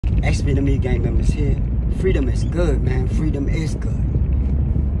XBNME gang members here. Freedom is good, man. Freedom is good.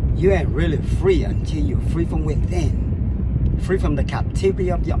 You ain't really free until you're free from within. Free from the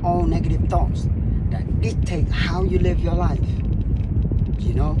captivity of your own negative thoughts that dictate how you live your life.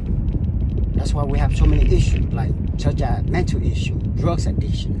 You know? That's why we have so many issues, like such as mental issue, drugs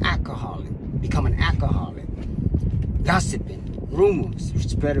addiction, alcoholic, becoming alcoholic, gossiping, rumors,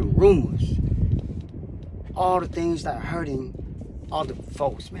 spreading rumors. All the things that are hurting other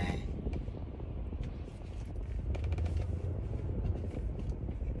folks, man.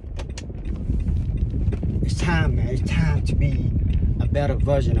 It's time, man. It's time to be a better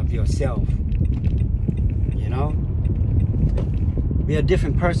version of yourself. You know? Be a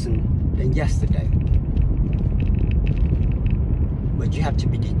different person than yesterday. But you have to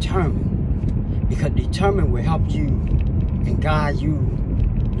be determined. Because determined will help you and guide you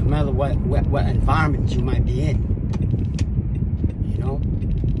no matter what environment you might be in. You know?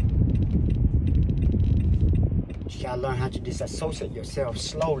 You gotta learn how to disassociate yourself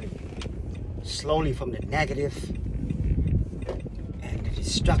slowly. Slowly from the negative and the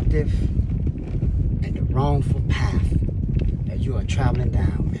destructive and the wrongful path that you are traveling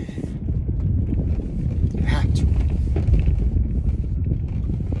down, man. You have to.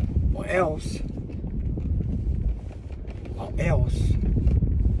 Or else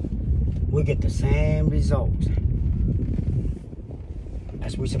we'll get the same results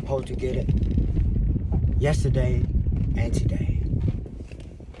as we're supposed to get it yesterday and today.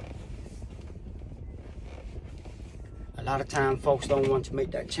 A lot of times folks don't want to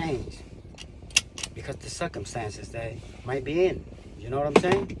make that change because the circumstances they might be in. You know what I'm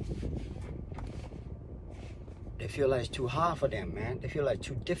saying? They feel like it's too hard for them, man. They feel like it's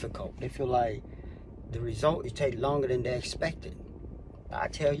too difficult. They feel like the result will take longer than they expected. But I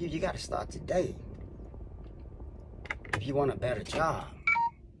tell you, you got to start today. If you want a better job,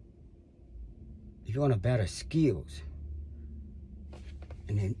 if you want a better skills,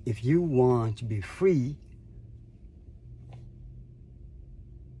 and then if you want to be free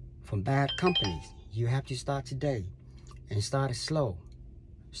from bad companies, you have to start today and start it slow.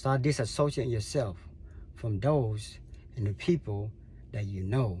 Start disassociating yourself from those and the people that you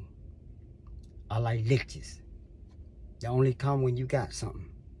know are like liches. They only come when you got something.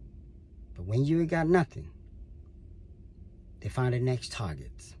 But when you ain't got nothing, they find the next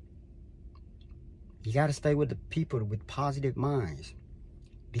targets. You got to stay with the people with positive minds,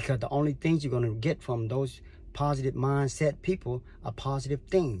 because the only things you're going to get from those positive mindset people are positive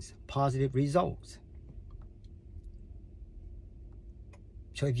things, positive results.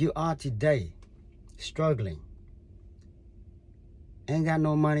 So if you are today struggling, ain't got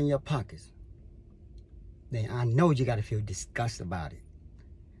no money in your pockets, then I know you got to feel disgusted about it.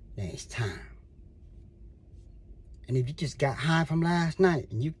 Then it's time. And if you just got high from last night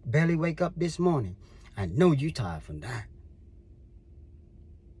and you barely wake up this morning, I know you tired from that.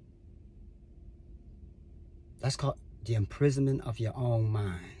 That's called the imprisonment of your own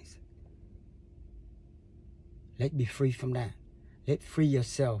minds. Let be free from that. Let free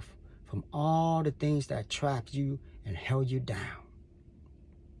yourself from all the things that trapped you and held you down.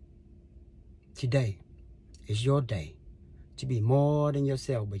 Today is your day to be more than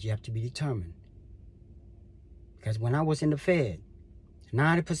yourself, but you have to be determined. Because when I was in the Fed,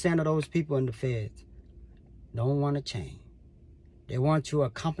 90% of those people in the Feds don't want to change. They want to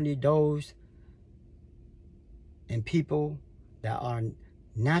accompany those and people that are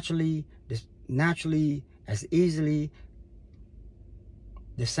naturally as easily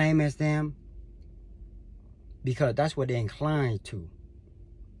the same as them, because that's what they're inclined to.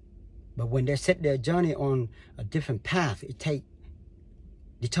 But when they set their journey on a different path, it takes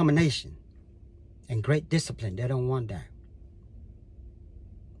determination and great discipline. They don't want that,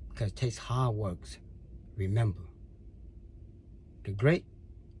 because it takes hard works. Remember, the great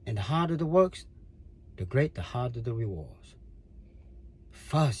and the harder the works, the great, the harder the rewards.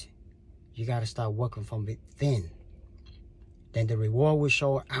 First, you got to start working from within. Then the reward will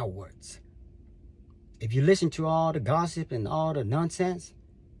show outwards. If you listen to all the gossip and all the nonsense,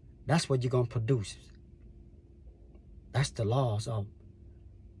 that's what you're going to produce. That's the laws of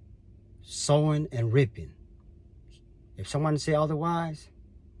sowing and reaping. If someone say otherwise,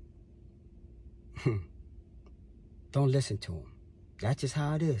 don't listen to them. That's just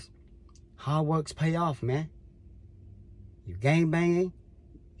how it is. Hard works pay off, man. You gang banging,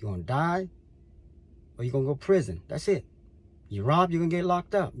 you're going to die, or you're going to go to prison. That's it. You rob, you're going to get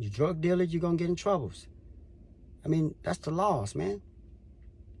locked up. You drug dealer, you're going to get in troubles. I mean, that's the laws, man.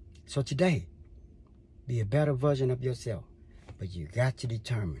 So today, be a better version of yourself. But you got to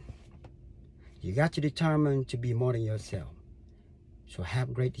determine. You got to determine to be more than yourself. So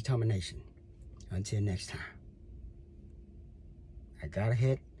have great determination. Until next time. I gotta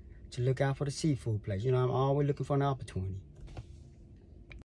head to look out for the seafood place. You know, I'm always looking for an opportunity.